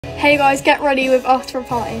Hey guys, get ready with after a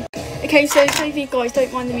party. Okay, so if you guys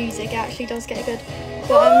don't mind the music, it actually does get good.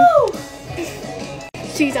 But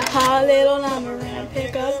she's a hot little number and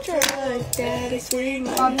pick up truck, daddy sweet.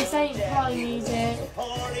 This ain't party music.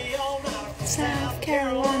 South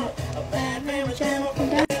Carolina.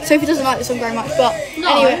 Sophie doesn't like this song very much, but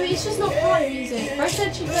no, anyway. It's just not party music. Rose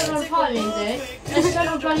said she don't like party music. And she don't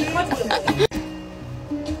know bloody country.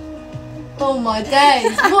 Oh my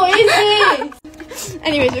days, what is this?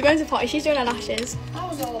 Anyways, we're going to a party. She's doing her lashes.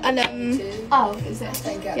 And oh, is it?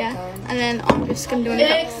 Yeah. And then I'm just gonna do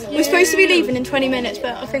it. We're supposed to be leaving in 20 minutes,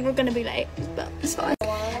 but I think we're gonna be late. But it's fine.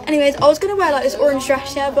 Anyways, I was gonna wear like this orange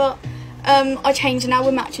dress, yeah, but I changed and now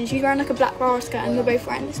we're matching. She's wearing like a black bra skirt and we're both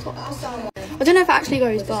wearing this top. I don't know if it actually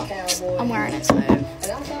goes, but I'm wearing it, so it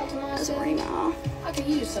doesn't really matter. I could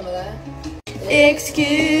use some of that.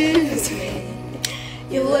 Excuse me.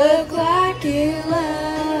 You look like you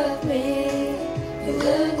love me. You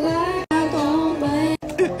look like I don't blame.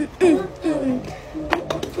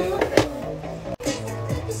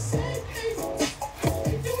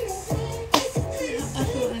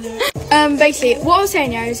 Basically, what I was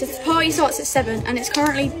saying here is if the party starts at 7 and it's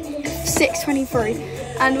currently 6:23,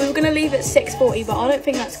 and we were gonna leave at 6:40, but I don't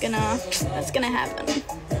think that's gonna happen.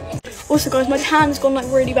 Also, guys, my tan's gone like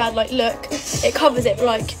really bad. Like, look, it covers it, but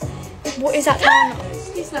like, what is that tan?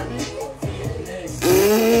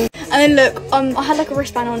 And then look, I had like a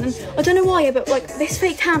wristband on, and I don't know why, but like this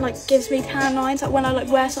fake tan like gives me tan lines like when I like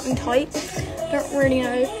wear something tight. I don't really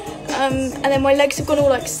know. And then my legs have gone all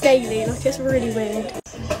like scaly, like it's really weird.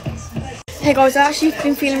 Hey guys, I've actually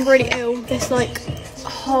been feeling really ill this like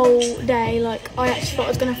whole day. Like I actually thought I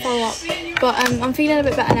was gonna throw up, but I'm feeling a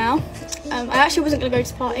bit better now. I actually wasn't gonna go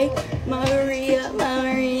to the party, Maria.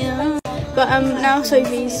 But now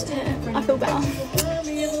Sophie's here. I feel better.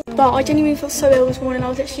 But I genuinely felt so ill this morning. I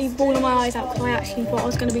was actually bawling my eyes out because I actually thought I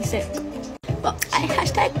was gonna be sick. But I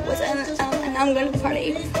wasn't, and now I'm going to the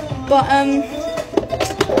party. But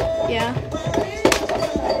yeah.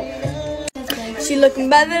 She looking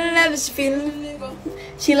better than ever, she feeling.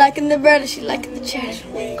 She liking the bread, she liking the chest.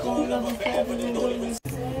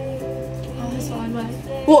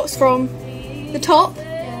 What's from? The top?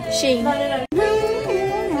 Sheen. No.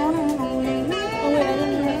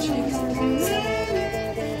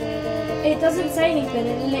 It doesn't say anything,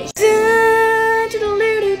 it literally...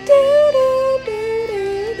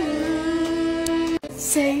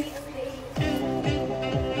 See?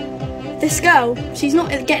 This girl, she's not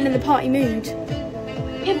getting in the party mood.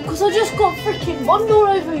 Yeah, because I just got freaking bond all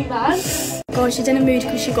over me, man. Guys, she's in a mood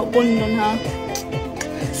because she got bond on her.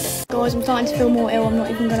 Guys, I'm starting to feel more ill, I'm not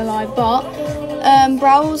even gonna lie. But,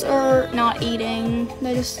 brows are not eating.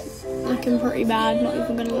 They're just looking pretty bad, not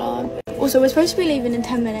even gonna lie. Also, we're supposed to be leaving in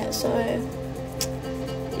 10 minutes, so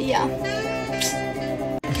yeah.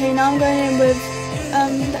 Okay, now I'm going in with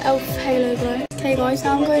the e.l.f. Halo Glow. Okay guys,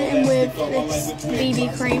 now I'm going in with this BB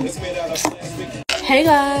cream. Hey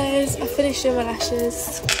guys, I finished with my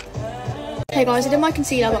lashes. Hey guys, I did my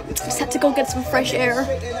concealer, but I just had to go get some fresh air.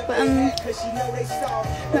 But I'm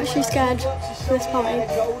actually scared for this party,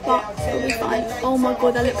 but it'll be fine. Oh my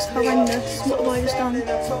god, that looks horrendous. What have I just done?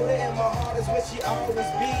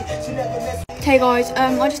 Okay guys,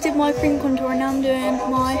 I just did my cream contour and now I'm doing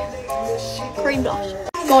my cream blush.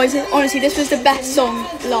 Guys, honestly, this was the best song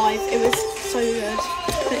live. It was so good. I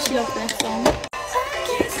literally love this song.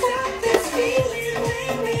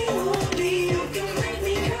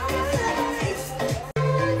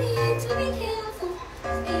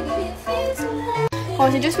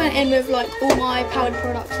 Guys, I just went in with like all my powder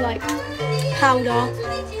products, like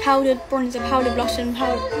powdered bronzer, powdered blush, and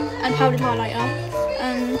powdered highlighter.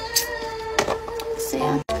 So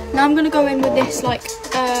yeah. Now I'm gonna go in with this like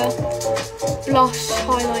blush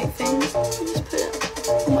highlight thing. Just put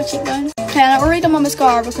it on my cheekbones. Okay, and I've already done my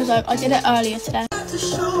mascara because I did it earlier today.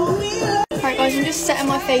 Alright guys, I'm just setting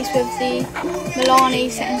my face with the Milani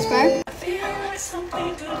setting spray.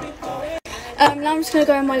 Now I'm just gonna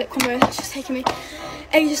go in my lip combo. That's just taking me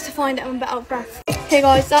ages to find it. I'm a bit out of breath. Okay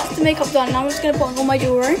guys, that's the makeup done. Now I'm just gonna put on all my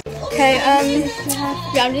jewellery. Okay,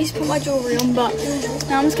 yeah, I need to put my jewellery on, but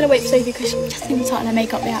now I'm just gonna wait for Sophie because she just hasn't started her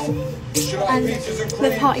makeup yet. And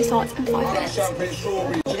the party starts in 5 minutes.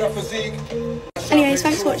 Anyways,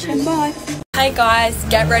 thanks for watching. Bye. Hey guys,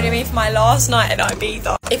 get ready with me for my last night in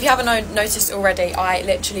Ibiza. If you haven't noticed already, I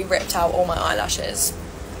literally ripped out all my eyelashes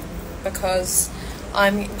because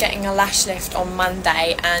I'm getting a lash lift on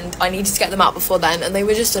Monday and I needed to get them out before then, and they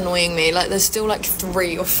were just annoying me. Like, there's still like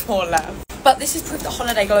 3 or 4 left. But this is proof that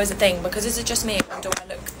holiday glow is a thing, because is it just me, or do I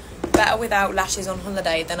look better without lashes on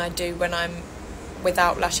holiday than I do when I'm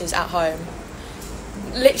without lashes at home?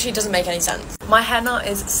 literally doesn't make any sense. My henna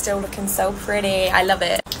is still looking so pretty. I love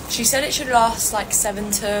it. She said it should last like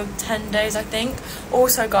 7 to 10 days, I think.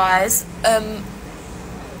 Also, guys,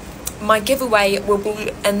 my giveaway will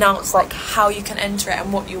be announced, like how you can enter it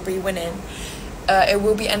and what you'll be winning. It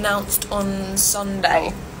will be announced on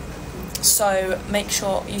Sunday, so make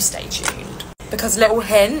sure you stay tuned. Because, little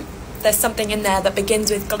hint, there's something in there that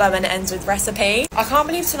begins with glow and ends with recipe. I can't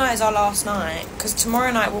believe tonight is our last night, because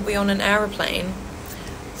tomorrow night we'll be on an aeroplane.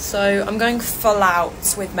 So I'm going full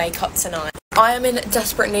out with makeup tonight. I am in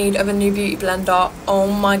desperate need of a new beauty blender.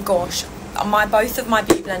 Oh my gosh, both of my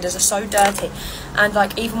beauty blenders are so dirty, and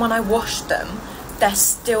like even when I wash them, they're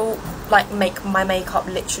still like make my makeup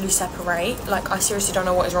literally separate. Like I seriously don't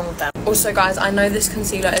know what is wrong with them. Also, guys, I know this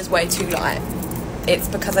concealer is way too light. It's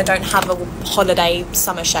because I don't have a holiday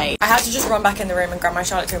summer shade. I had to just run back in the room and grab my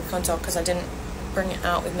Charlotte Tilbury contour because I didn't bring it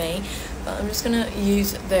out with me. But I'm just gonna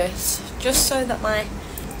use this just so that my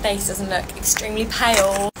face doesn't look extremely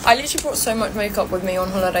pale. I literally brought so much makeup with me on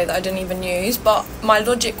holiday that I didn't even use, but my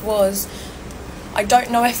logic was I don't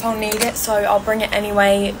know if I'll need it, so I'll bring it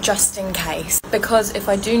anyway just in case, because if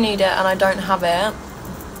I do need it and I don't have it,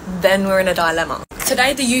 then we're in a dilemma.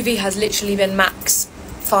 Today the UV has literally been max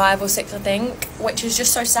 5 or 6, I think, which is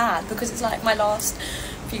just so sad because it's like my last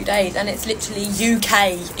few days and it's literally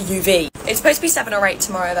UK UV. It's supposed to be 7 or 8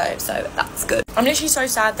 tomorrow though, so that's good. I'm literally so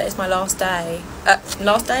sad that it's my last day.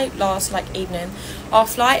 Last like evening. Our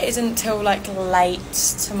flight isn't till like late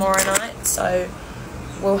tomorrow night, so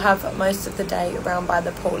we'll have most of the day around by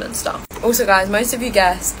the pool and stuff. Also, guys, most of you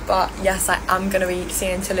guessed, but yes, I am going to be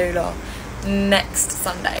seeing Tallulah next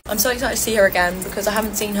Sunday. I'm so excited to see her again because I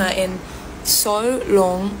haven't seen her in so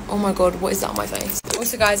long. Oh my god, what is that on my face?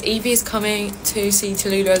 Also, guys, Evie is coming to see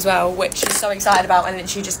Tallulah as well, which she's so excited about, and then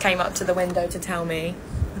she just came up to the window to tell me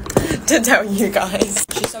to tell you guys.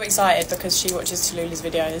 She's so excited because she watches Tallulah's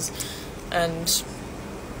videos and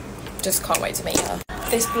just can't wait to meet her.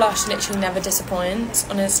 This blush literally never disappoints,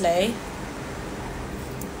 honestly.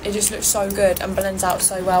 It just looks so good and blends out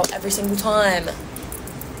so well every single time.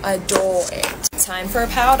 I adore it. Time for a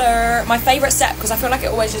powder. My favourite step, because I feel like it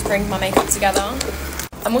always just brings my makeup together.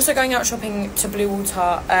 I'm also going out shopping to Blue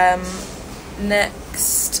Water on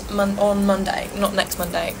Monday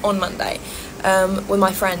with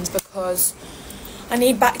my friends because I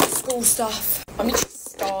need back to school stuff. I'm literally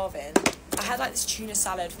starving. I had like this tuna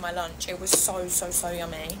salad for my lunch. It was so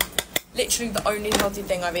yummy. Literally the only healthy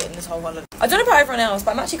thing I've eaten this whole holiday. I don't know about everyone else,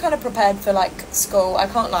 but I'm actually kind of prepared for like school. I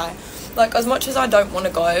can't lie. Like, as much as I don't want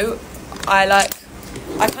to go, I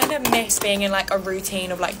kind of miss being in like a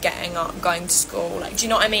routine of like getting up, going to school. Like, do you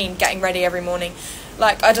know what I mean? Getting ready every morning.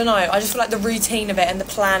 Like, I don't know. I just feel like the routine of it and the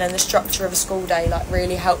plan and the structure of a school day like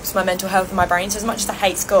really helps my mental health and my brain. So as much as I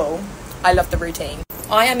hate school, I love the routine.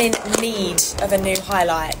 I am in need of a new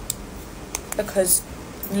highlight because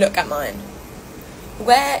look at mine.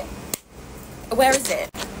 Where is it?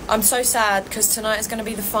 I'm so sad because tonight is going to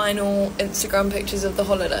be the final Instagram pictures of the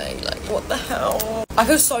holiday. Like, what the hell? I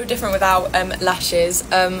feel so different without lashes.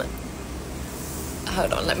 Hold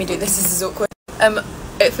on, let me do this. This is awkward.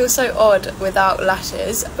 It feels so odd without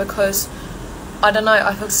lashes because, I don't know,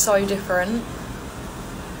 I feel so different.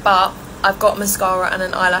 But I've got mascara and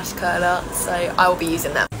an eyelash curler, so I will be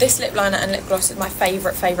using that. This lip liner and lip gloss is my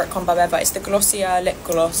favourite combo ever. It's the Glossier lip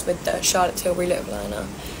gloss with the Charlotte Tilbury lip liner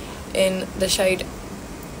in the shade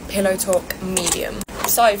Pillow Talk Medium.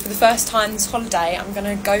 So for the first time this holiday, I'm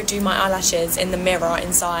gonna go do my eyelashes in the mirror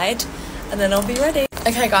inside and then I'll be ready.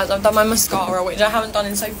 Okay guys, I've done my mascara, which I haven't done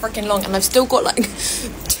in so freaking long, and I've still got like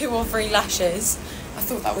 2 or 3 lashes. I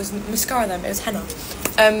thought that was mascara then, but it was henna.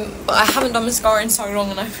 But I haven't done mascara in so long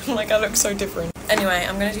and I feel like I look so different. Anyway,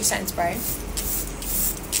 I'm gonna do setting spray.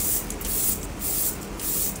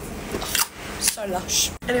 Oh, so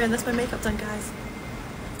lush. Anyway, that's my makeup done, guys.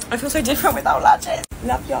 I feel so different without lashes.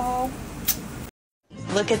 Love y'all.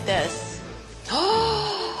 Look at this.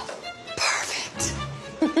 Oh, perfect.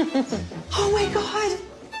 Oh my God.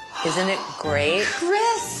 Isn't it great?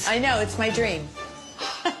 Chris. I know, it's my dream.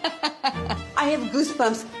 I have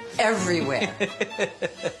goosebumps everywhere.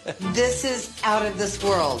 This is out of this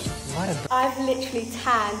world. I've literally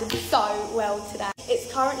tanned so well today.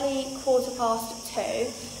 It's currently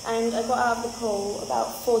 2:15 and I got out of the pool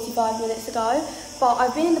about 45 minutes ago. But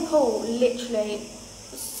I've been in the pool literally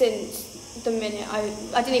since the minute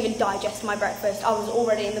I didn't even digest my breakfast. I was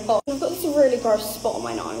already in the pool. I've got this really gross spot on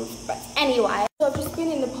my nose. But anyway, so I've just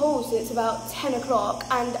been in the pool since about 10 o'clock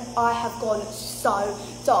and I have gone so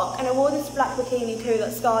dark. And I wore this black bikini too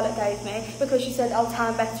that Scarlett gave me because she said I'll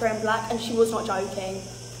tan better in black, and she was not joking.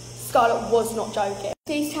 Scarlett was not joking.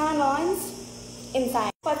 These tan lines, insane.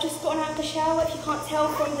 I've just gotten out of the shower, if you can't tell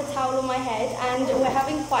from the towel on my head, and we're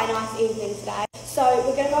having quite a nice evening today. So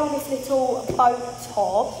we're going to go on this little boat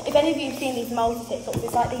tour. If any of you have seen these multi-TikToks,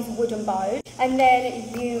 it's like these wooden boats, and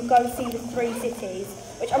then you go see the 3 cities,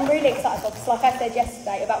 which I'm really excited for, because like I said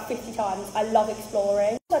yesterday about 50 times, I love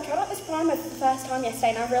exploring. So I tried out this primer for the first time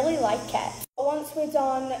yesterday, and I really like it. Once we're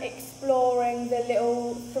done exploring the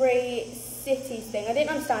little 3 cities thing, I didn't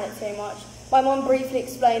understand it too much. My mum briefly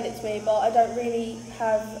explained it to me, but I don't really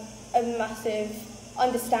have a massive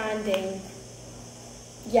understanding.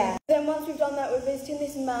 Yeah. Then once we've done that, we're visiting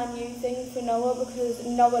this Man U thing for Noah, because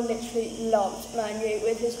Noah literally loved Man U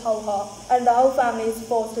with his whole heart. And the whole family is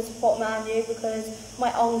forced to support Man U because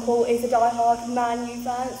my uncle is a die-hard Man U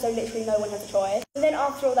fan, so literally no one has a choice. And then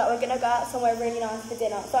after all that, we're going to go out somewhere really nice for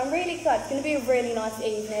dinner. So I'm really excited. It's going to be a really nice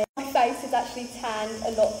evening. My face is actually tanned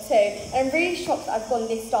a lot too. And I'm really shocked that I've gone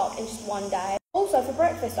this dark in just one day. Also, for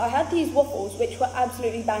breakfast, I had these waffles, which were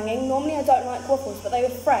absolutely banging. Normally I don't like waffles, but they were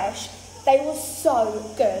fresh. They were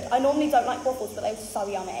so good. I normally don't like waffles, but they were so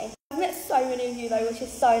yummy. I've met so many of you though, which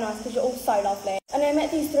is so nice because you're all so lovely. And I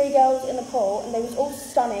met these 3 girls in the pool, and they was all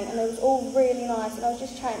stunning, and they was all really nice, and I was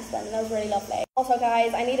just chatting to them, and they was really lovely. Also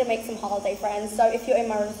guys, I need to make some holiday friends, so if you're in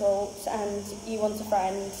my resort and you want a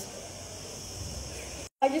friend,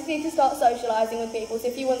 I just need to start socialising with people, so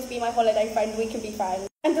if you want to be my holiday friend, we can be friends.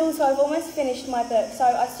 And also, I've almost finished my book, so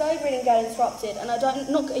I started reading Girl Interrupted, and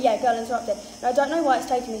Girl Interrupted, and I don't know why it's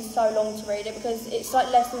taken me so long to read it, because it's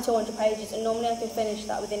like less than 200 pages, and normally I could finish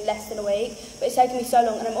that within less than a week, but it's taken me so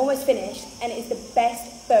long, and I'm almost finished, and it's the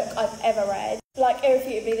best book I've ever read. Like,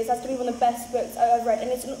 irrefutably, this has to be one of the best books I've ever read,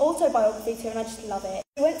 and it's an autobiography too, and I just love it.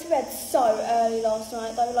 We went to bed so early last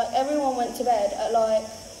night, though, like, everyone went to bed at, like,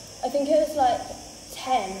 I think it was, like,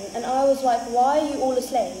 10, and I was like, why are you all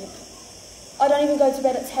asleep? I don't even go to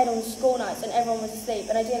bed at 10 on school nights, and everyone was asleep,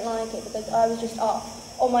 and I didn't like it because I was just up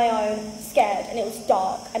on my own, scared, and it was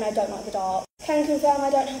dark, and I don't like the dark. Can confirm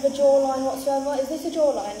I don't have a jawline whatsoever. Is this a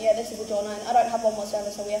jawline? Yeah, this is a jawline. I don't have one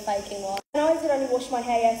whatsoever, so we are faking one. I know I did only wash my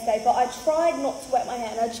hair yesterday, but I tried not to wet my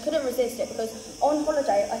hair, and I just couldn't resist it, because on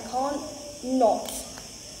holiday, I can't not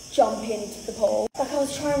jump into the pool. Like, I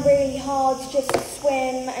was trying really hard to just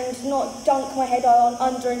swim and not dunk my head on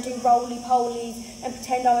under and do roly-polies and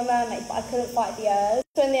pretend I'm a mermaid, but I couldn't fight the urge.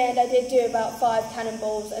 So in the end, I did do about 5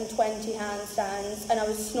 cannonballs and 20 handstands, and I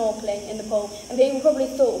was snorkeling in the pool. And people probably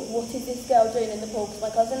thought, what is this girl doing in the pool? Because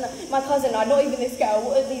my cousin, not even this girl,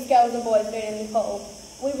 what are these girls and boys doing in the pool?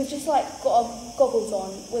 We was just like, got our goggles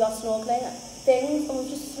on with our snorkeling things, and we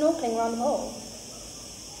was just snorkeling around the pool.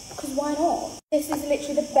 Because why not? This is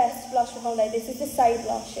literally the best blush for holiday. This is the Say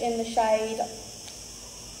blush in the shade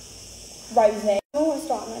Rosy. I'm almost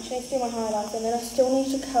done. I actually need to do my highlights, and then I still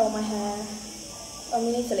need to curl my hair. And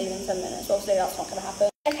we need to leave in 10 minutes. Obviously, that's not going to happen.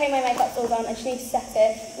 Okay, my makeup's all done. I just need to set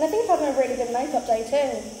it. And I think I'm having a really good makeup day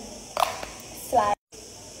too. Slay.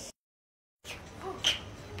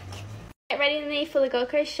 Get ready with me for the Gold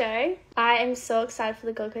Coast show. I am so excited for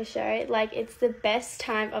the Gold Coast show. Like, it's the best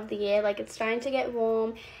time of the year. Like, it's starting to get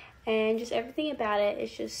warm, and just everything about it is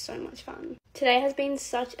just so much fun. Today has been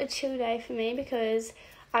such a chill day for me because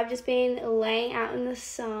I've just been laying out in the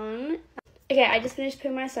sun. Okay, I just finished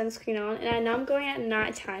putting my sunscreen on, and I know I'm going out at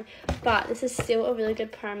night time, but this is still a really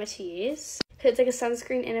good primer to use. It's like a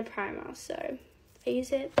sunscreen and a primer, so I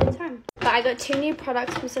use it all the time. But I got 2 new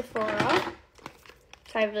products from Sephora,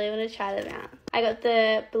 so I really want to try them out. I got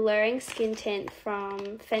the Blurring Skin Tint from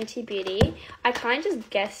Fenty Beauty. I kind of just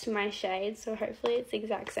guessed my shade, so hopefully it's the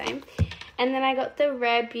exact same. And then I got the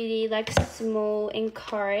Rare Beauty, like, Small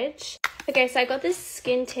Encourage. Okay, so I got this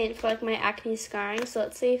skin tint for, like, my acne scarring, so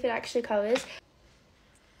let's see if it actually covers.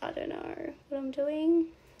 I don't know what I'm doing.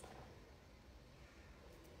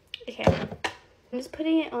 Okay, I'm just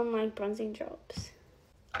putting it on, like, bronzing drops.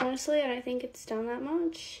 Honestly, I don't think it's done that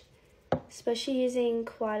much, especially using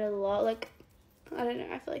quite a lot. Like, I don't know,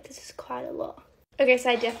 I feel like this is quite a lot. Okay,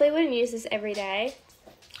 so I definitely wouldn't use this every day,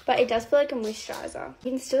 but it does feel like a moisturizer.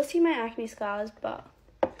 You can still see my acne scars, but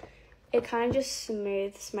it kind of just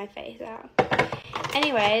smooths my face out.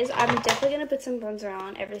 Anyways, I'm definitely going to put some bronzer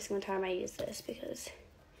on every single time I use this because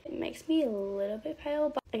it makes me a little bit pale.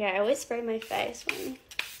 But okay, I always spray my face when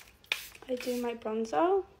I do my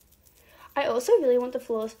bronzer. I also really want the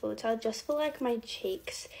Flawless Filter just for, like, my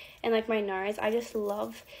cheeks and, like, my nose. I just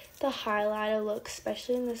love the highlighter look,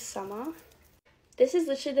 especially in the summer. This is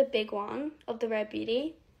literally the big one of the Rare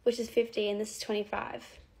Beauty, which is 50, and this is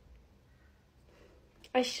 25.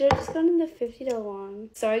 I should have just gotten the $50 one.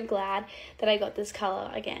 So glad that I got this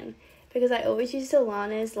colour again, because I always used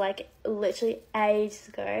Alana's, like, literally ages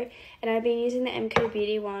ago, and I've been using the MK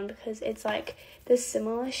Beauty one because it's, like, the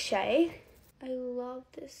similar shade. I love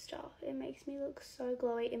this stuff. It makes me look so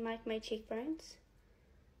glowy in like my cheekbones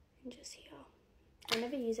and just here. I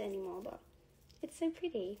never use it anymore, but it's so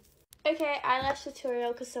pretty. Okay, eyelash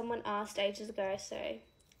tutorial because someone asked ages ago, so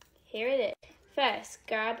here it is. First,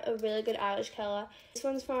 grab a really good eyelash colour. This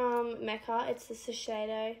one's from Mecca. It's the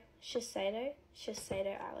Shiseido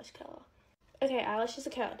eyelash colour. Okay, eyelashes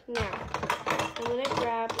are curled. Now, I'm going to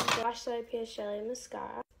grab Lash Therapy Australian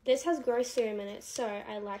mascara. This has growth serum in it, so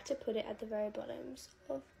I like to put it at the very bottoms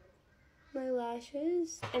of my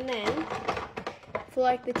lashes. And then, for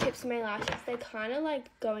like the tips of my lashes, they're kind of like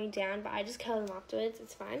going down, but I just curl them afterwards.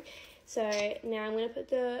 It's fine. So now I'm going to put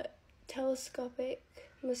the telescopic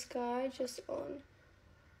mascara just on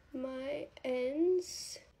my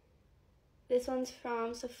ends. This one's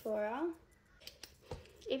from Sephora.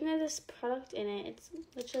 Even though there's product in it, it's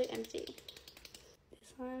literally empty.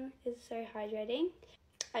 This one is so hydrating.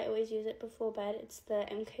 I always use it before bed. It's the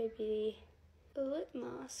MK Beauty lip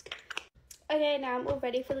mask. Okay, now I'm all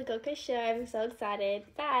ready for the Gold Coast show. I'm so excited.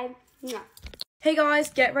 Bye. Mwah. Hey guys,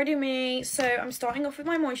 get ready with me. So I'm starting off with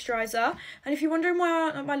my moisturiser, and if you're wondering why I'm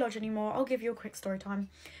not at my lodge anymore, I'll give you a quick story time.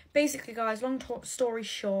 Basically guys, long story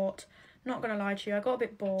short, not gonna lie to you, I got a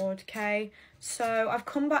bit bored, okay? So I've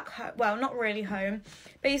come back home, well, not really home.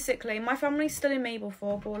 Basically, my family's still in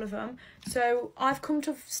Mablethorpe, all of them. So I've come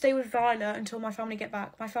to stay with Violet until my family get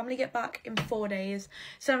back. My family get back in 4 days.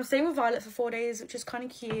 So I'm staying with Violet for 4 days, which is kind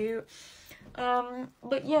of cute.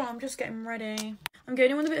 But yeah, I'm just getting ready. I'm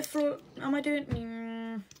going in with a bit of am I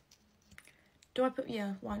doing, do I put,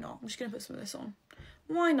 yeah, why not? I'm just going to put some of this on.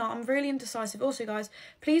 Why not? I'm really indecisive. Also guys,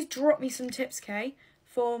 please drop me some tips, okay?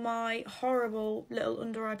 For my horrible little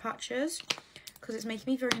under eye patches, because it's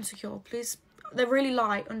making me very insecure. Please, they're really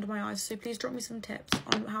light under my eyes, so please drop me some tips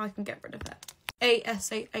on how I can get rid of it.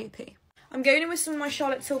 ASAP. I'm going in with some of my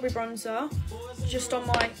Charlotte Tilbury bronzer, just on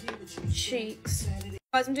my cheeks.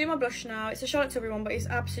 Guys, I'm doing my blush now. It's a Charlotte Tilbury one, but it's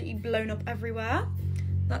absolutely blown up everywhere.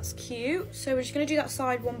 That's cute. So we're just going to do that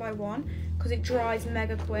side one by one, because it dries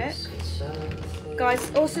mega quick.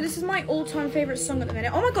 Guys, also this is my all-time favourite song at the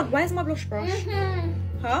minute. Oh my god, where's my blush brush?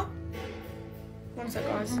 Huh? One sec,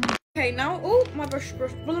 guys. Okay, now, oh, my blush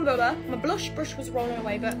brush was rolling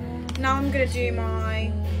away, but now I'm going to do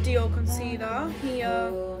my Dior concealer.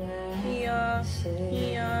 Here, here,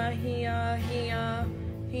 here, here, here,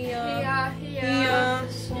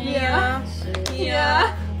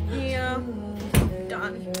 here.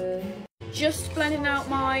 Done. Just blending out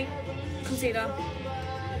my concealer.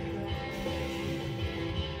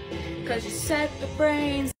 Because you set the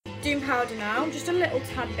brains. Doing powder now, just a little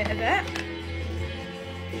tad bit of it.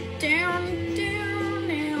 Down, down,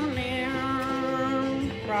 down,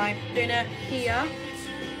 down. Right, doing it here.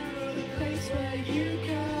 The place where you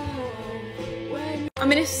go when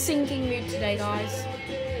I'm in a singing mood today, guys.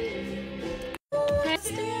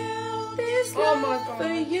 Still this love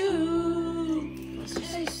for you.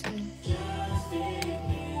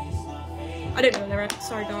 I don't know the lyrics,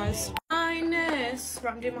 sorry guys. Kindness.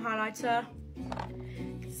 Right, I'm doing my highlighter.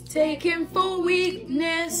 Taken for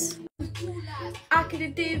weakness. I could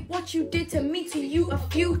have did what you did to me to you a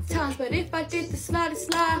few times, but if I did the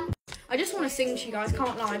slightest lie, I just want to sing to you guys,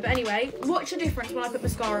 can't lie. But anyway, watch the difference when I put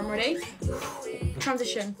mascara on. Ready?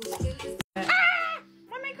 Transition.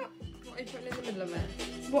 My makeup. What are you putting in the middle of it?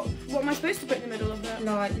 What am I supposed to put in the middle of it?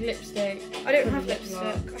 No, like lipstick. I don't have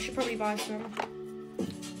lipstick. I should probably buy some.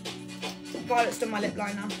 Violet's done my lip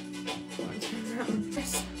liner.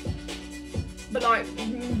 But like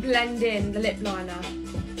blend in the lip liner.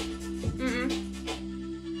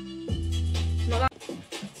 Not that.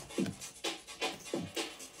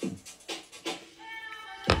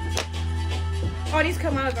 Oh, I need to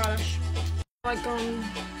cut my eyelash. Like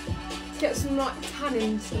get some like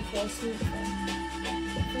tanning stuff or something.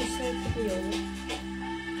 I'm so cool.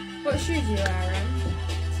 What shoes are you wearing?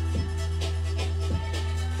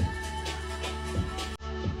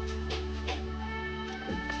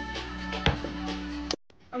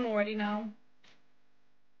 I'm all ready now.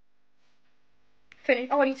 Finish.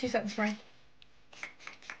 Oh, I need 2 seconds, right?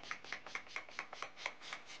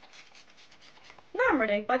 Now I'm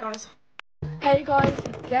ready. Bye, guys. Hey guys,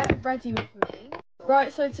 get ready with me.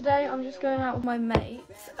 Right, so today I'm just going out with my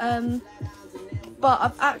mates. But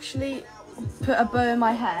I've actually put a bow in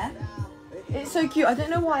my hair. It's so cute. I don't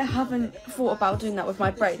know why I haven't thought about doing that with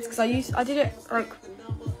my braids, because I did it like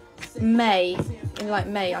May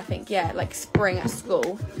I think, yeah, like spring at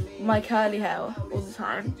school, my curly hair all the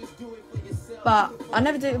time, but I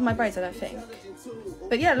never did it with my braids, I don't think.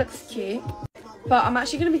 But yeah, it looks cute. But I'm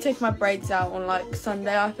actually going to be taking my braids out on like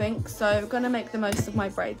Sunday, I think, so I'm going to make the most of my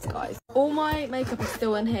braids, guys. All my makeup is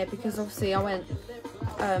still in here because obviously I went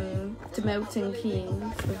to Milton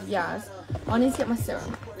Keynes with Yaz. I need to get my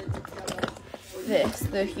serum.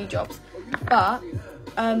 The Hue Jobs. But,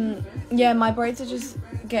 yeah, my braids are just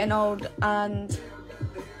getting old, and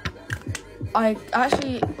I'm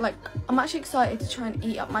actually excited to try and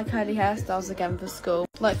eat up my curly hairstyles again for school.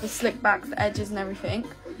 Like the slick backs, the edges and everything.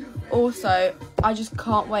 Also, I just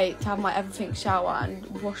can't wait to have my everything shower and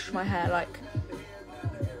wash my hair. Like,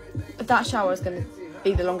 that shower is going to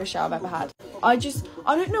be the longest shower I've ever had. I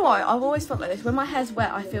don't know why, I've always felt like this. When my hair's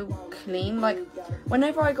wet, I feel clean. Like,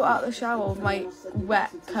 whenever I got out of the shower with my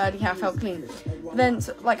wet, curly hair, I felt clean. Then,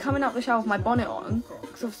 like, coming out of the shower with my bonnet on,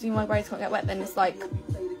 because obviously my braids can't get wet, then it's like,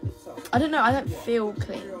 I don't know, I don't feel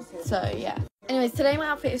clean. So, yeah. Anyways, today my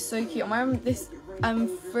outfit is so cute. I'm wearing this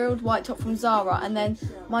frilled white top from Zara, and then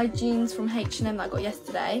my jeans from H&M that I got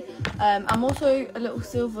yesterday. I'm also a little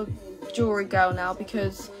silver jewellery girl now,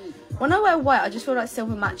 because when I wear white, I just feel like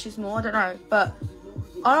silver matches more. I don't know, but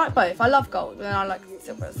I like both. I love gold, and I like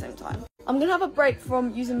silver at the same time. I'm going to have a break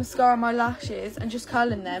from using mascara on my lashes and just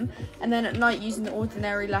curling them, and then at night using the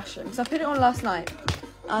Ordinary lash ring. So I put it on last night,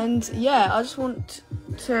 and yeah, I just want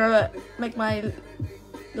to make my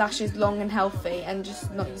lashes long and healthy and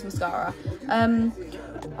just not use mascara. I'm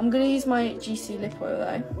going to use my GC lip oil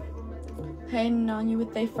though. Hey Nanya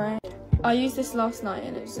with they friend. I used this last night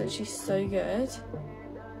and it's actually so good.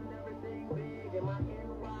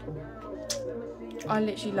 I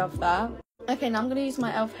literally love that. Okay, now I'm going to use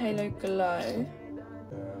my e.l.f. Halo Glow.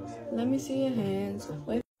 Let me see your hands.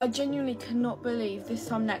 Wait. I genuinely cannot believe this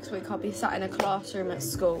time next week I'll be sat in a classroom at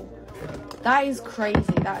school. That is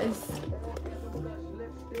crazy. That is...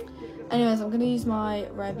 Anyways, I'm going to use my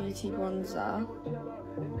Rare Beauty bronzer.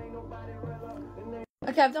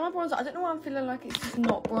 Okay, I've done my bronzer. I don't know why I'm feeling like it's just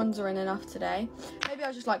not bronzering enough today. Maybe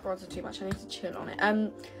I just like bronzer too much. I need to chill on it.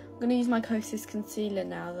 I'm going to use my Kosas concealer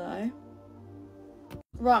now, though.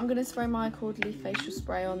 Right, I'm going to spray my Caudalie facial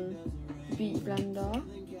spray on the Beauty Blender.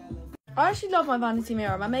 I actually love my vanity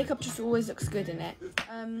mirror. My makeup just always looks good in it.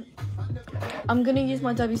 I'm going to use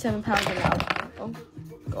my W7 powder now. Oh,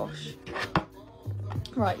 gosh.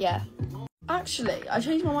 Right, yeah. Actually, I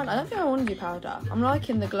changed my mind. I don't think I want to do powder. I'm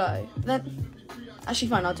liking the glow. Then, actually,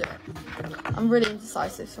 fine, I'll do it. I'm really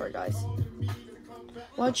indecisive. Sorry, guys.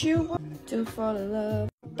 What you want to fall in love?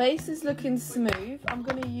 Base is looking smooth. I'm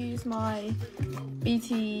going to use my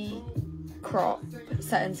BT Crop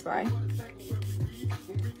setting spray.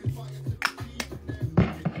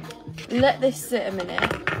 Let this sit a minute.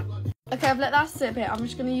 Okay, I've let that sit a bit. I'm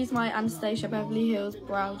just going to use my Anastasia Beverly Hills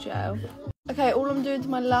Brow Gel. Okay, all I'm doing to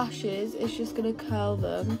my lashes is just going to curl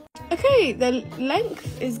them. Okay, the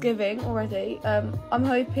length is giving already. I'm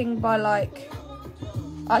hoping by like...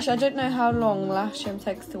 Actually, I don't know how long lash trim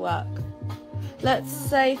takes to work. Let's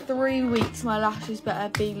say 3 weeks, my lashes better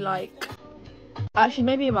be like... Actually,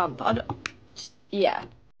 maybe a month. Yeah.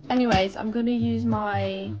 Anyways, I'm going to use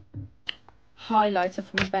my highlighter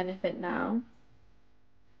from Benefit now.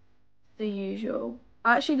 The usual.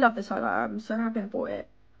 I actually love this highlighter. I'm so happy I bought it.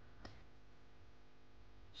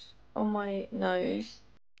 On my nose.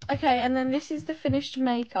 Okay, and then this is the finished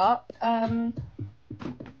makeup.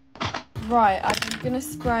 Right, I'm gonna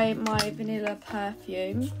spray my vanilla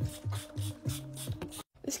perfume.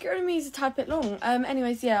 This GRWM is a tad bit long.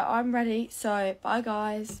 Anyways, yeah, I'm ready. So, bye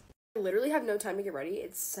guys. I literally have no time to get ready.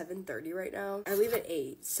 It's 7:30 right now. I leave at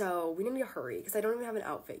 8, so we need to hurry because I don't even have an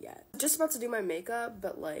outfit yet. I'm just about to do my makeup,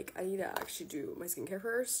 but like I need to actually do my skincare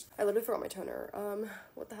first. I literally forgot my toner.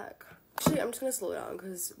 What the heck? Actually, I'm just gonna slow down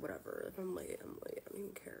because whatever. If I'm late, I'm late. I don't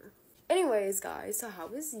even care. Anyways, guys, so how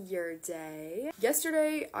was your day?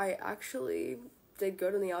 Yesterday, I actually did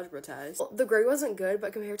good on the algebra test. Well, the grade wasn't good,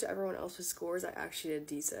 but compared to everyone else's scores, I actually did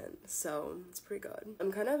decent. So, it's pretty good.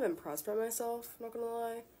 I'm kind of impressed by myself, not gonna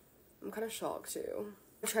lie. I'm kind of shocked, too.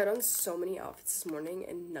 I tried on so many outfits this morning,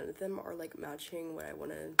 and none of them are, like, matching what I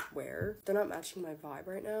want to wear. They're not matching my vibe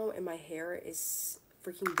right now, and my hair is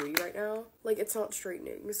freaking booty right now. Like, it's not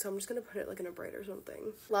straightening, so I'm just gonna put it, like, in a braid or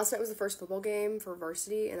something. Last night was the first football game for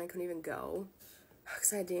varsity, and I couldn't even go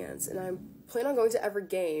because I had dance, and I'm planning on going to every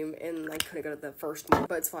game, and I couldn't go to the first one,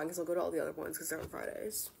 but it's fine because I'll go to all the other ones because they're on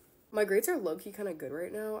Fridays. My grades are low-key kind of good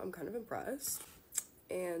right now. I'm kind of impressed.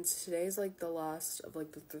 And today is like the last of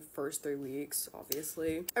like the first 3 weeks,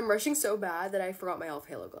 obviously. I'm rushing so bad that I forgot my e.l.f.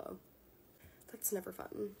 Halo Glow. That's never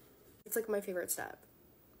fun. It's like my favorite step.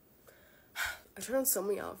 I tried on so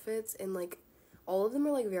many outfits and like all of them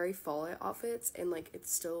are like very fall outfits and like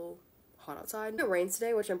it's still hot outside. It rains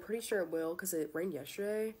today, which I'm pretty sure it will because it rained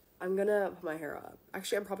yesterday. I'm gonna put my hair up.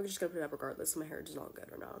 Actually, I'm probably just gonna put it up regardless. My hair does not look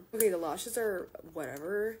good right now. Okay, the lashes are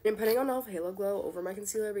whatever. I'm putting on Elf Halo Glow over my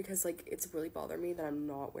concealer because, like, it's really bothering me that I'm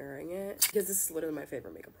not wearing it. Because this is literally my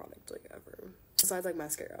favorite makeup product, like, ever. Besides, like,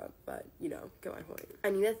 mascara. But, you know, get my point.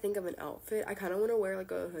 I need to think of an outfit. I kind of want to wear,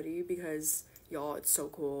 like, a hoodie because, y'all, it's so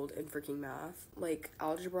cold in freaking math. Like,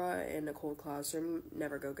 algebra and a cold classroom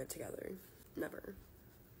never go good together. Never.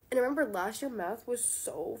 And I remember last year math was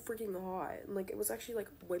so freaking hot. And, like, it was actually, like,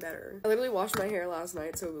 way better. I literally washed my hair last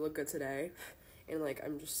night so it would look good today. And, like,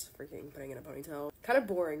 I'm just freaking putting in a ponytail. Kind of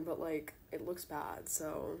boring, but, like, it looks bad.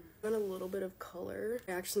 So, I'm on a little bit of color.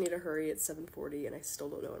 I actually need to hurry. It's 7:40 and I still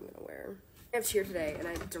don't know what I'm gonna wear. I have cheer today and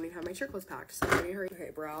I don't even have my cheer clothes packed. So, I need to hurry. Okay,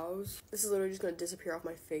 brows. This is literally just gonna disappear off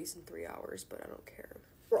my face in 3 hours, but I don't care.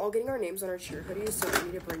 We're all getting our names on our cheer hoodies, so I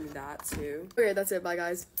need to bring that, too. Okay, that's it. Bye,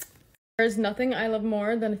 guys. There's nothing I love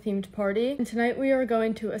more than a themed party, and tonight we are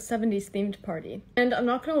going to a 70s themed party. And I'm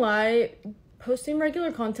not gonna lie, posting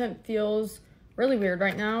regular content feels really weird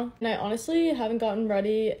right now. And I honestly haven't gotten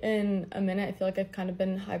ready in a minute. I feel like I've kind of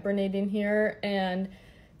been hibernating here. And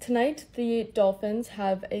tonight the Dolphins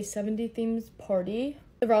have a 70s themed party.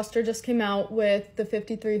 The roster just came out with the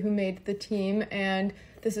 53 who made the team, and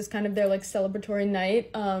this is kind of their, like, celebratory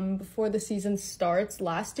night before the season starts.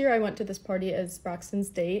 Last year I went to this party as Braxton's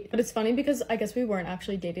date, but it's funny because I guess we weren't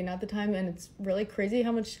actually dating at the time, and it's really crazy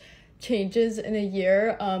how much changes in a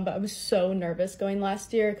year. But I was so nervous going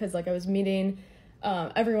last year because, like, I was meeting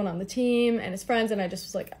everyone on the team and his friends, and I just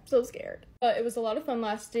was like, I'm so scared. But it was a lot of fun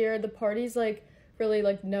last year. The party's, like, really,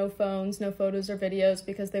 like, no phones, no photos or videos,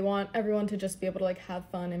 because they want everyone to just be able to, like, have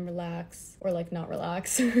fun and relax, or, like, not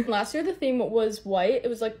relax. Last year the theme was white. It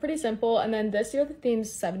was, like, pretty simple, and then this year the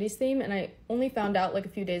theme's 70s theme, and I only found out, like, a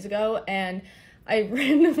few days ago, and I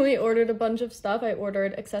randomly ordered a bunch of stuff. I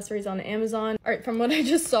ordered accessories on Amazon. All right, from what I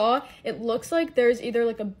just saw, it looks like there's either,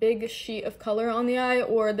 like, a big sheet of color on the eye,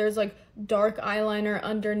 or there's, like, dark eyeliner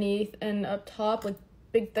underneath and up top, like,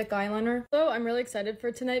 big thick eyeliner. So I'm really excited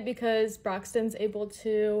for tonight because Braxton's able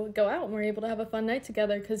to go out and we're able to have a fun night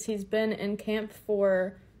together because he's been in camp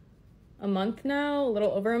for a month now, a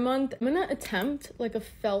little over a month. I'm gonna attempt, like, a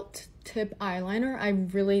felt tip eyeliner. I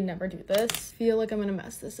really never do this. Feel like I'm gonna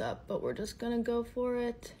mess this up, but we're just gonna go for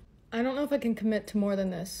it. I don't know if I can commit to more than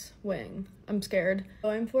this wing. I'm scared.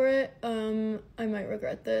 Going for it. I might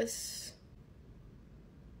regret this.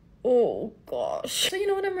 Oh gosh. So you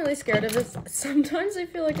know what I'm really scared of is sometimes I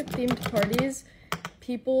feel like at themed parties,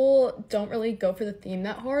 people don't really go for the theme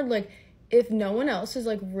that hard. Like, if no one else is,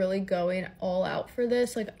 like, really going all out for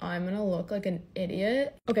this, like, I'm gonna look like an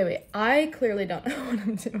idiot. Okay, wait, I clearly don't know what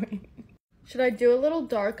I'm doing. Should I do a little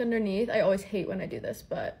dark underneath? I always hate when I do this,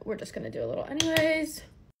 but we're just gonna do a little anyways.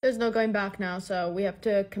 There's no going back now, so we have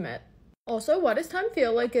to commit. Also, why does time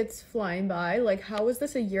feel like it's flying by? Like, how was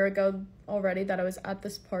this a year ago already that I was at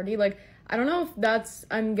this party? Like, I don't know if that's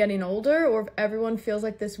I'm getting older or if everyone feels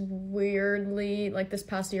like this weirdly, like, this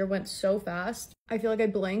past year went so fast. I feel like I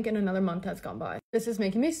blink and another month has gone by. This is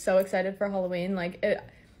making me so excited for Halloween. Like,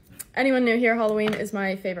 anyone new here, Halloween is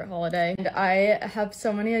my favorite holiday. And I have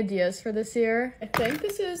so many ideas for this year. I think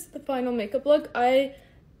this is the final makeup look.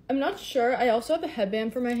 I'm not sure. I also have a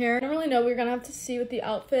headband for my hair. I don't really know. We're gonna have to see with the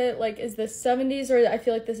outfit. Like, is this 70s or I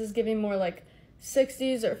feel like this is giving more like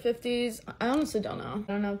 60s or 50s. I honestly don't know.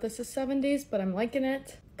 I don't know if this is 70s, but I'm liking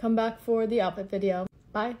it. Come back for the outfit video.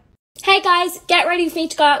 Bye. Hey guys, get ready for me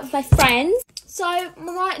to go out with my friends. So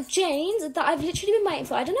my jeans that I've literally been waiting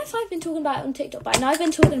for. I don't know if I've been talking about it on TikTok, but I know I've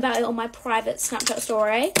been talking about it on my private Snapchat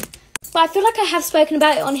story. But I feel like I have spoken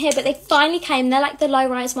about it on here, but they finally came. They're like the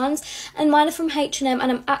low-rise ones, and mine are from H&M,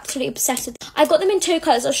 and I'm absolutely obsessed with them. I got them in 2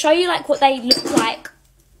 colours. I'll show you like what they look like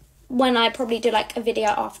when I probably do like a video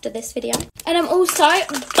after this video. And I'm also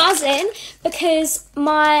buzzing because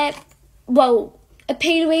a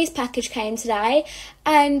P. Louise package came today,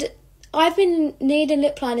 and I've been needing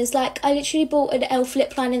lip liners. Like, I literally bought an e.l.f.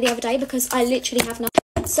 lip liner the other day because I literally have nothing.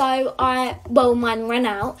 So mine ran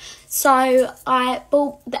out. So I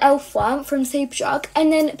bought the e.l.f. one from Superdrug,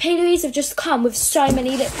 and then P. Louise have just come with so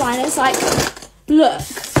many lip liners. Like, look,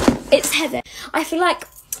 it's heaven. I feel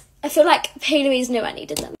like P. Louise knew I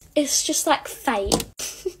needed them. It's just like fate.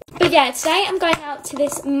 But yeah, today I'm going out to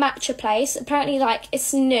this matcha place. Apparently, like,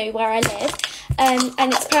 it's new where I live. And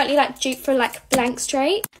it's apparently like dupe for like Blank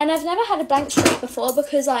Street. And I've never had a Blank Street before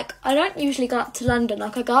because, like, I don't usually go up to London.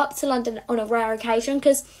 Like, I go up to London on a rare occasion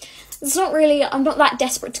because I'm not that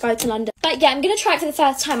desperate to go to London. But yeah, I'm going to try it for the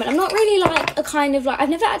first time. And I'm not really like I've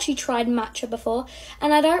never actually tried matcha before.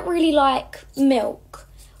 And I don't really like milk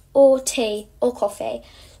or tea or coffee.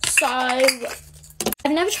 So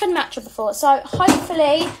I've never tried matcha before. So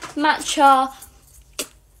hopefully matcha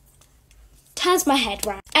turns my head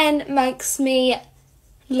round and makes me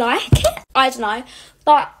like it. I don't know,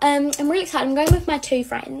 but I'm really excited. I'm going with my 2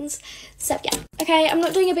 friends, so yeah. Okay, I'm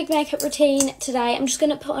not doing a big makeup routine today. I'm just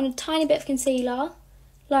gonna put on a tiny bit of concealer,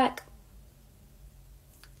 like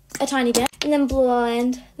a tiny bit, and then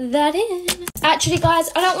blend that in. Actually guys,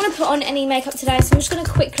 I don't want to put on any makeup today, so I'm just gonna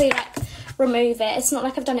quickly like remove it. It's not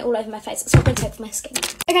like I've done it all over my face. It's not going to take off my skin.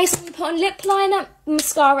 Okay, so I'm going to put on lip liner,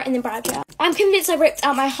 mascara, and then brow gel. I'm convinced I ripped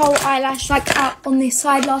out my whole eyelash like out on this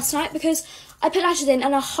side last night because I put lashes in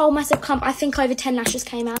and a whole massive clump, I think over 10 lashes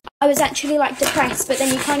came out. I was actually like depressed, but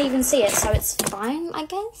then you can't even see it, so it's fine, I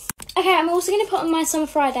guess. Okay, I'm also going to put on my Summer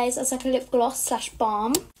Fridays as like a lip gloss /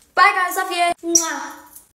 balm. Bye guys, love you. Mwah.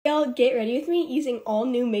 Y'all, get ready with me using all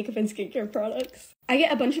new makeup and skincare products. I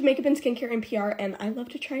get a bunch of makeup and skincare in PR, and I love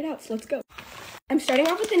to try it out, so let's go. I'm starting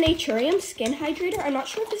off with the Naturium Skin Hydrator. I'm not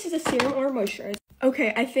sure if this is a serum or a moisturizer.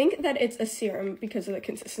 Okay, I think that it's a serum because of the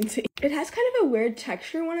consistency. It has kind of a weird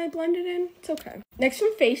texture when I blend it in. It's okay. Next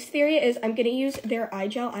from Face Theory is I'm going to use their eye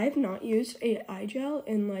gel. I have not used a eye gel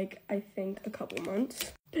in like, I think a couple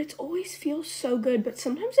months. But it always feels so good, but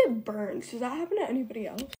sometimes it burns. Does that happen to anybody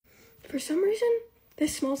else? For some reason,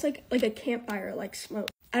 this smells like a campfire, like smoke.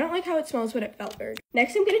 I don't like how it smells, but it felt very good.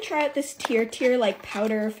 Next, I'm going to try out this Tier like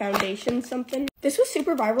powder foundation something. This was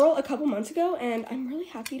super viral a couple months ago, and I'm really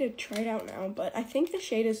happy to try it out now, but I think the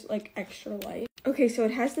shade is like extra light. Okay, so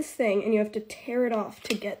it has this thing, and you have to tear it off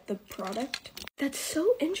to get the product. That's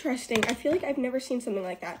so interesting. I feel like I've never seen something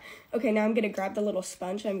like that. Okay, now I'm going to grab the little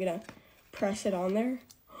sponge, and I'm going to press it on there.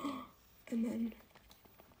 And then,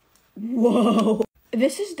 whoa.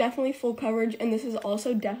 This is definitely full coverage, and this is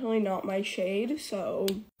also definitely not my shade, so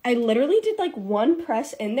I literally did like one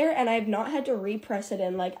press in there, and I have not had to repress it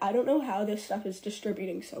in. Like, I don't know how this stuff is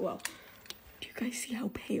distributing so well. Do you guys see how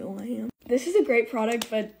pale I am? This is a great product,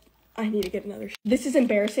 but I need to get another shade. This is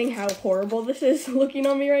embarrassing how horrible this is looking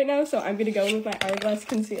on me right now, so I'm gonna go in with my Hourglass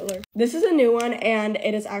Concealer. This is a new one, and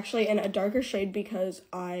it is actually in a darker shade because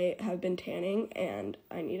I have been tanning, and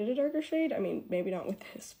I needed a darker shade. I mean, maybe not with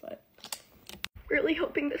this, but really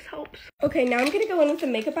hoping this helps. Okay, now I'm gonna go in with the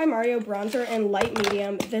Makeup by Mario bronzer in light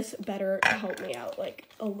medium. This better help me out like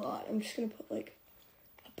a lot. I'm just gonna put like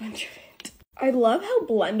a bunch of it. I love how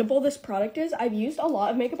blendable this product is. I've used a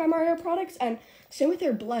lot of Makeup by Mario products, and same with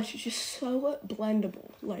their blush. It's just so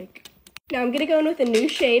blendable. Like, now I'm gonna go in with a new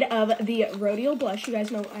shade of the Rhodial blush. You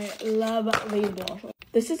guys know I love these blushes.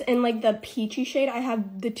 This is in like the peachy shade. I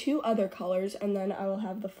have the 2 other colors, and then I will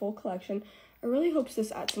have the full collection. I really hope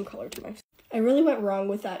this adds some color to my face. I really went wrong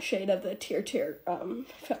with that shade of the Tier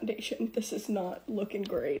foundation. This is not looking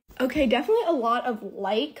great. Okay, definitely a lot of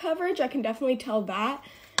light coverage. I can definitely tell that.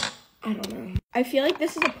 I don't know. I feel like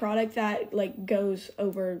this is a product that like goes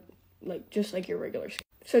over like just like your regular skin.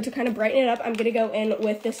 So to kind of brighten it up, I'm gonna go in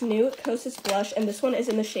with this new Kosas blush, and this one is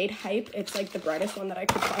in the shade Hype. It's like the brightest one that I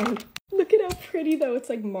could find. Look at how pretty though. It's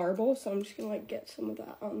like marble, so I'm just gonna like get some of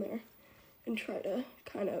that on there and try to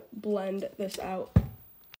kind of blend this out.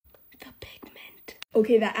 The pigment.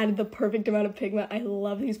 Okay, that added the perfect amount of pigment. I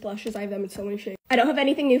love these blushes. I have them in so many shades. I don't have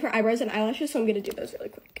anything new for eyebrows and eyelashes, so I'm gonna do those really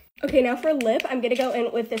quick. Okay, now for lip, I'm gonna go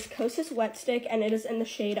in with this Kosas Wet Stick, and it is in the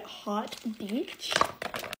shade Hot Beach.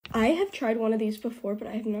 I have tried one of these before, but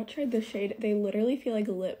I have not tried the shade. They literally feel like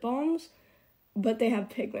lip balms, but they have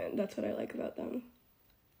pigment. That's what I like about them.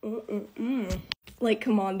 Like,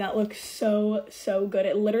 come on, that looks so good.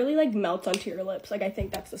 It literally like melts onto your lips. Like, I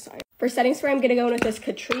think that's the sign. For setting spray, I'm gonna go in with this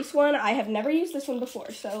Catrice one. I have never used this one before,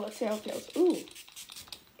 so let's see how it feels.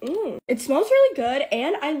 Ooh. It smells really good,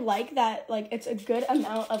 and I like that like it's a good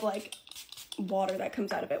amount of like water that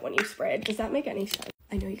comes out of it when you spray it. Does that make any sense?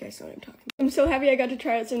 I know you guys know what I'm talking about. I'm so happy I got to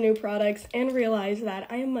try out some new products and realize that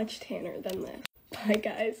I am much tanner than this. Bye,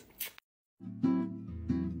 guys.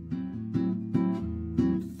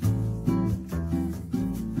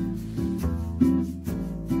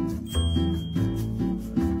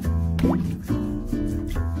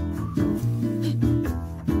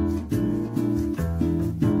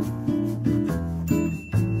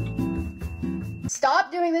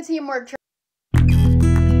 Stop doing the teamwork.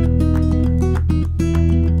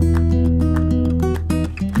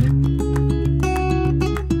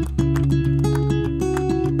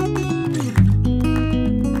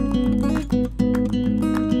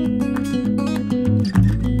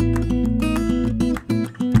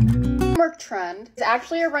 Trend. It's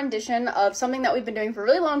actually a rendition of something that we've been doing for a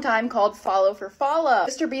really long time called follow for follow.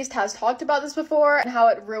 Mr. Beast has talked about this before and how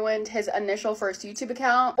it ruined his initial first YouTube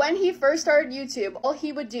account. When he first started YouTube, all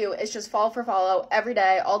he would do is just follow for follow every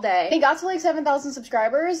day, all day. He got to like 7,000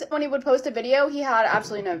 subscribers. When he would post a video, he had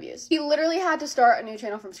absolutely no views. He literally had to start a new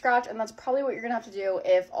channel from scratch, and that's probably what you're gonna have to do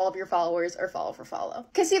if all of your followers are follow for follow.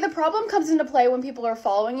 Because see, the problem comes into play when people are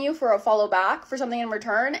following you for a follow back for something in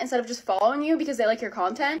return instead of just following you because they like your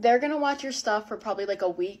content. They're gonna watch your stuff for probably like a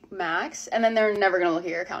week max, and then they're never gonna look at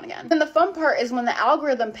your account again. And the fun part is when the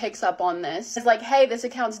algorithm picks up on this, it's like, hey, this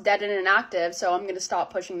account's dead and inactive, so I'm gonna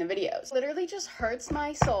stop pushing the videos. Literally just hurts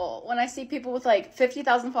my soul when I see people with like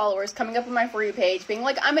 50,000 followers coming up on my For You page being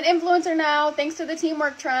like, I'm an influencer now thanks to the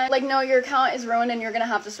teamwork trend. Like, no, your account is ruined and you're gonna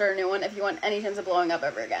have to start a new one if you want any chance of blowing up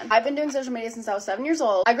ever again. I've been doing social media since I was 7 years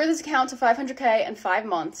old. I grew this account to 500K in 5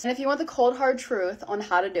 months. And if you want the cold hard truth on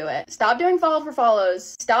how to do it, stop doing follow for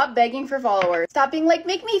follows, stop begging for followers, stop being like,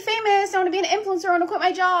 make me famous, I want to be an influencer, I want to quit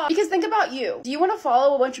my job. Because think about you. Do you want to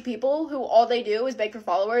follow a bunch of people who all they do is beg for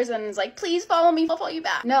followers and is like, please follow me, I'll follow you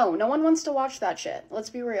back? No, no one wants to watch that shit. Let's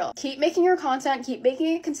be real. Keep making your content, keep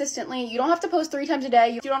making it consistently. You don't have to post 3 times a day.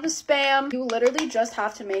 You don't have to spam. You literally just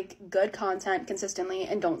have to make good content consistently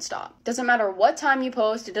and don't stop. Doesn't matter what time you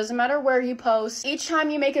post. It doesn't matter where you post. Each time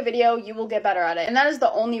you make a video, you will get better at it. And that is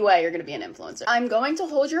the only way you're going to be an influencer. I'm going to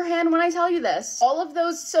hold your hand when I tell you this. All of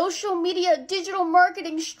those social media, digital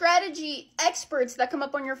marketing strategy experts that come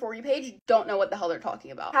up on your For You page don't know what the hell they're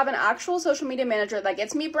talking about. Have an actual social media manager that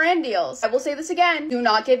gets me brand deals. I will say this again. Do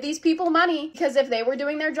not give these people money, because if they were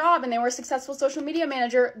doing their job and they were a successful social media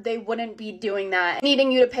manager, they wouldn't be doing that,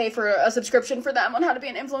 needing you to pay for a subscription for them on how to be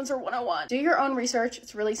an influencer 101. Do your own research.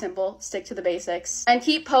 It's really simple. Stick to the basics and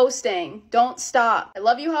keep posting. Don't stop. I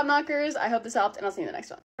love you, Hot Knockers. I hope this helped, and I'll see you in the next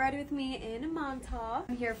one. Ready with me in Montauk.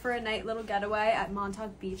 I'm here for a night little getaway at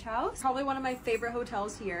Montauk Beach House. Probably one of my favorite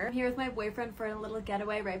hotels here. I'm here with my boyfriend for a little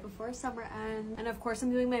getaway right before summer ends. And of course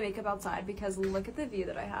I'm doing my makeup outside because look at the view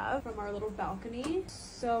that I have from our little balcony.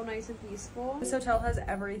 So nice and peaceful. This hotel has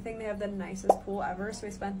everything. They have the nicest pool ever, so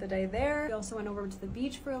we spent the day there. We also went over to the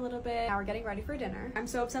beach for a little bit. Now we're getting ready for dinner. I'm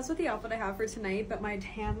so obsessed with the outfit I have for tonight, but my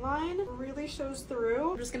tan line really shows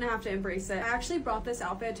through. I'm just gonna have to embrace it. I actually brought this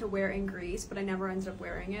outfit to wear in Greece, but I never ended up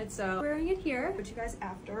wearing it, so I'm wearing it here. I'll put you guys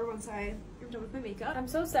after once I am done with my makeup. I'm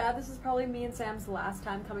so sad. This is probably me and Sam's last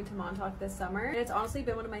time coming to Montauk this summer, and it's honestly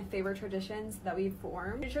been one of my favorite traditions that we've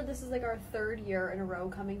formed. Pretty sure this is like our 3rd year in a row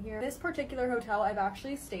coming here. This particular hotel I've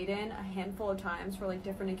actually stayed in a handful of times for like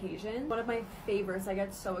different occasions. One of my favorites. I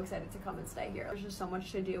get so excited to come and stay here. There's just so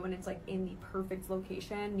much to do, and it's like in the perfect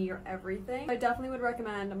location near everything. I definitely would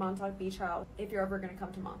recommend a Montauk Beach House if you're ever gonna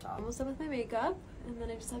come to Montauk. Almost done with my makeup, and then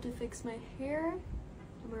I just have to fix my hair.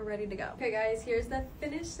 And we're ready to go. Okay guys, here's the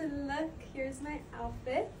finished look. Here's my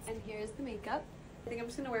outfit, and here's the makeup. I think I'm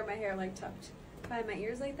just gonna wear my hair like tucked by my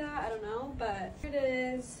ears like that. I don't know, but here it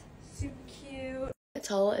is. Super cute. I can't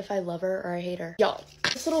tell if I love her or I hate her. Y'all,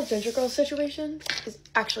 this little ginger girl situation is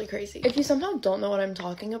actually crazy. If you somehow don't know what I'm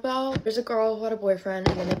talking about, there's a girl who had a boyfriend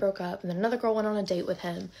and then they broke up, and then another girl went on a date with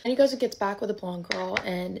him, and he goes and gets back with a blonde girl,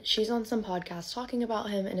 and she's on some podcast talking about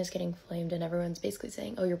him and is getting flamed, and everyone's basically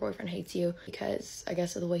saying, oh, your boyfriend hates you because I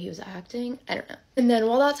guess of the way he was acting. I don't know. And then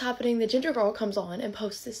while that's happening, the ginger girl comes on and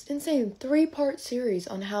posts this insane 3-part series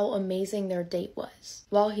on how amazing their date was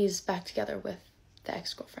while he's back together with the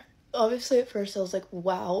ex-girlfriend. Obviously at first I was like,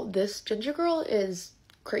 wow, this ginger girl is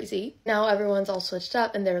crazy. Now everyone's all switched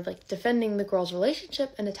up and they're like defending the girl's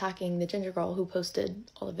relationship and attacking the ginger girl who posted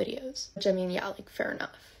all the videos. Which, I mean, yeah, like, fair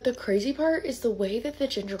enough. The crazy part is the way that the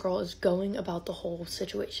ginger girl is going about the whole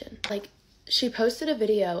situation. Like, she posted a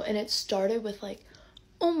video and it started with like,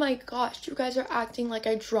 oh my gosh, you guys are acting like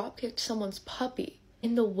I drop-kicked someone's puppy.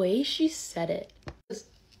 And the way she said it was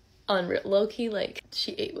unreal. Low-key, like,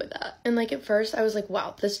 she ate with that. And like at first I was like,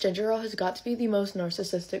 wow, this ginger girl has got to be the most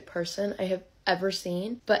narcissistic person I have ever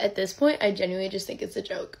seen. But at this point I genuinely just think it's a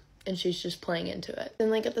joke and she's just playing into it. And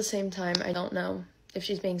like at the same time, I don't know if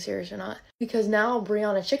she's being serious or not, because now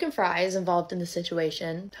Brianna Chicken Fry is involved in the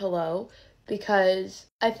situation. Hello. Because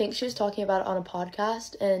I think she was talking about it on a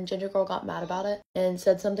podcast and ginger girl got mad about it and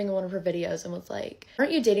said something in one of her videos and was like,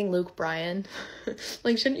 aren't you dating Luke Bryan?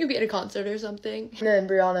 Like, shouldn't you be at a concert or something? And then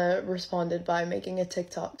Brianna responded by making a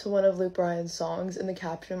TikTok to one of Luke Bryan's songs, and the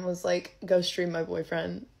caption was like, go stream my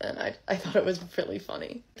boyfriend. And I thought it was really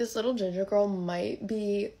funny. This little ginger girl might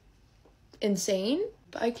be insane,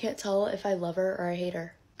 but I can't tell if I love her or I hate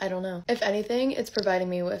her. I don't know. If anything, it's providing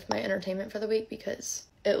me with my entertainment for the week because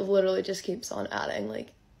it literally just keeps on adding,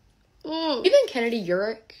 like, ooh. Even Kennedy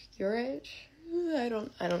Urich, I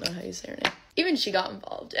don't know how you say her name. Even she got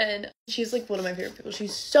involved, and she's like one of my favorite people.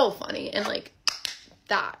 She's so funny, and like,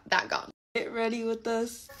 that gum. Get ready with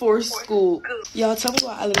us for school. Y'all, tell me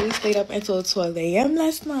why I literally stayed up until 12 a.m.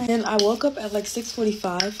 last night. Then I woke up at like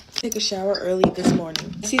 6:45, take a shower early this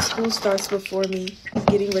morning. I see school starts before me,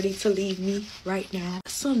 getting ready to leave me right now.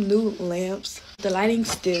 Some new lamps. The lighting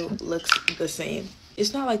still looks the same.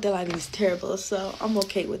 It's not like the lighting is terrible, so I'm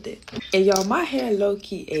okay with it. And y'all, my hair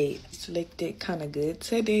low-key ate. Slicked it kind of good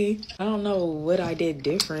today. I don't know what I did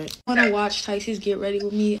different. Want to watch Tyce's Get Ready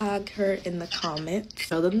With Me? Tag her in the comments.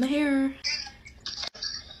 Show them the hair.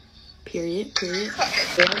 Period.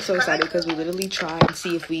 I'm so excited because we literally tried to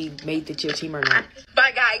see if we made the cheer team or not.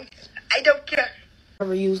 Bye, guys. I don't care. I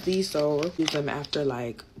never used these, so I'll use them after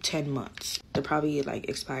like 10 months. They're probably like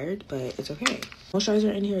expired, but it's okay.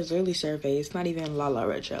 Moisturizer in here is literally CeraVe. It's not even Lala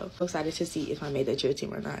Retro. I'm excited to see if I made the cheer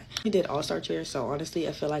team or not. We did all-star cheer, so honestly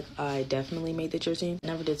I feel like I definitely made the cheer team. I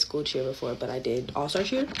never did school cheer before, but I did all-star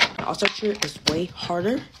cheer. All-star cheer is way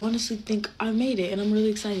harder. I honestly think I made it, and I'm really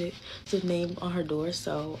excited. There's a name on her door,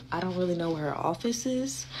 so I don't really know where her office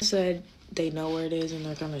is. I said they know where it is and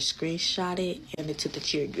they're gonna screenshot it and it to the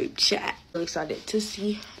cheer group chat. Really excited to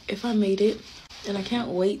see if I made it, and I can't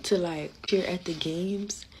wait to like cheer at the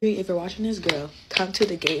games. If you're watching this, girl, come to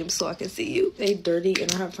the games so I can see you. They dirty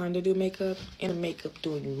and I don't have time to do makeup, and a makeup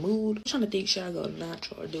doing mood. I'm trying to think, should I go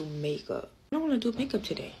natural or do makeup? I don't want to do makeup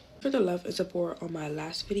today. For the love and support on my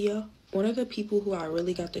last video, one of the people who I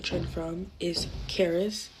really got the trend from is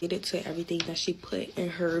Karis. Related to everything that she put in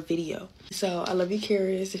her video. So I love you,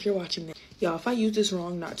 Karis, if you're watching this. Y'all, if I use this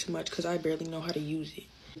wrong, not too much, because I barely know how to use it.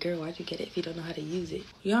 Girl, why'd you get it if you don't know how to use it?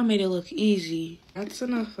 Y'all made it look easy. That's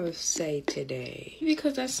enough of say today.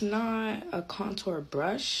 Because that's not a contour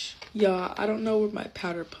brush. Y'all, I don't know where my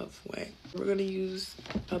powder puff went. We're gonna use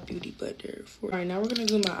a beauty blender. Alright, now we're gonna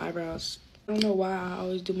do my eyebrows. I don't know why I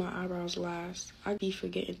always do my eyebrows last. I be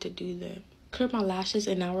forgetting to do them. Clear my lashes,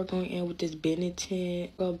 and now we're going in with this Benetton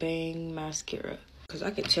Go Bang mascara. Because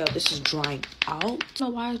I can tell this is drying out. I don't know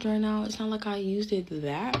why it's drying out. It's not like I used it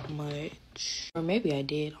that much. Or maybe I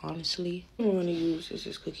did, honestly. What I'm going to use is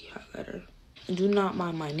this cookie highlighter. And do not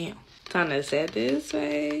mind my nail. Trying to set this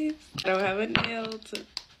face. I don't have a nail to,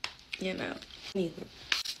 you know. Neither.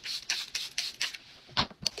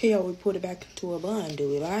 Okay, y'all, we put it back into a bun. Do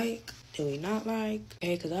we like? Do we not like?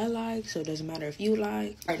 Okay, because I like, so it doesn't matter if you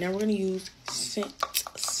like. All right, now we're going to use Scent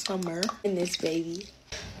Summer in this baby.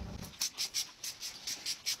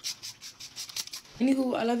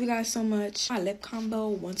 Anywho, I love you guys so much. My lip combo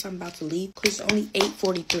once I'm about to leave, because it's only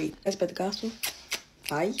 8:43. Let's bet the gospel.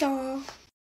 Bye, y'all.